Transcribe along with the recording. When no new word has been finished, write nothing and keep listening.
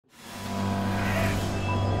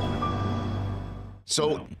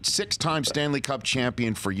So, six-time Stanley Cup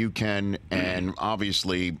champion for you, Ken, and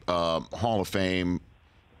obviously Hall of Fame,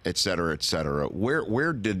 et cetera, et cetera.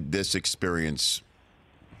 Where did this experience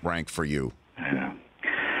rank for you? Yeah.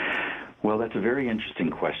 Well, that's a very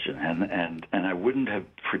interesting question, and I wouldn't have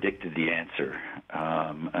predicted the answer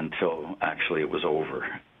until actually it was over.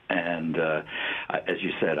 And as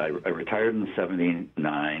you said, I retired in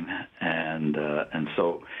 '79, and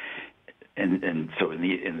so. And so in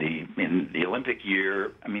the Olympic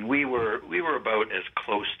year, I mean, we were about as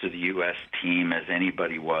close to the U.S. team as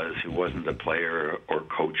anybody was who wasn't a player or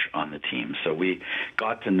coach on the team. So we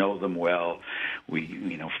got to know them well.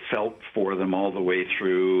 We felt for them all the way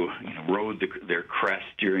through. Rode their crest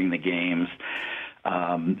during the games,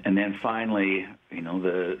 and then finally,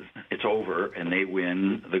 it's over and they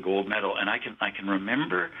win the gold medal. And I can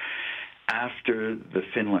remember, after the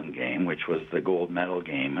Finland game, which was the gold medal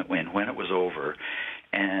game, when it was over,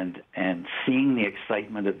 and seeing the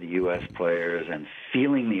excitement of the U.S. players and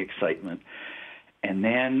feeling the excitement, and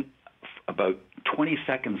then about 20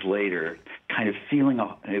 seconds later, kind of feeling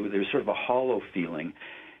there was sort of a hollow feeling,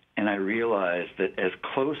 and I realized that as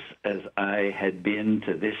close as I had been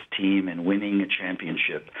to this team and winning a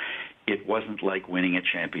championship, it wasn't like winning a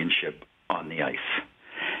championship on the ice.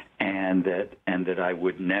 And that I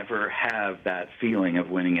would never have that feeling of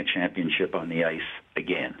winning a championship on the ice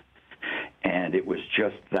again. And it was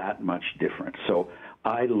just that much different. So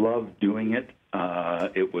I loved doing it.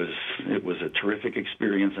 It was a terrific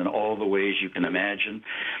experience in all the ways you can imagine.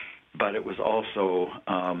 But it was also,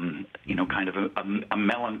 kind of a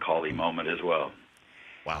melancholy moment as well.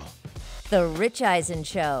 Wow. The Rich Eisen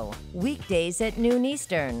Show, weekdays at noon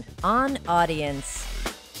Eastern on Audience.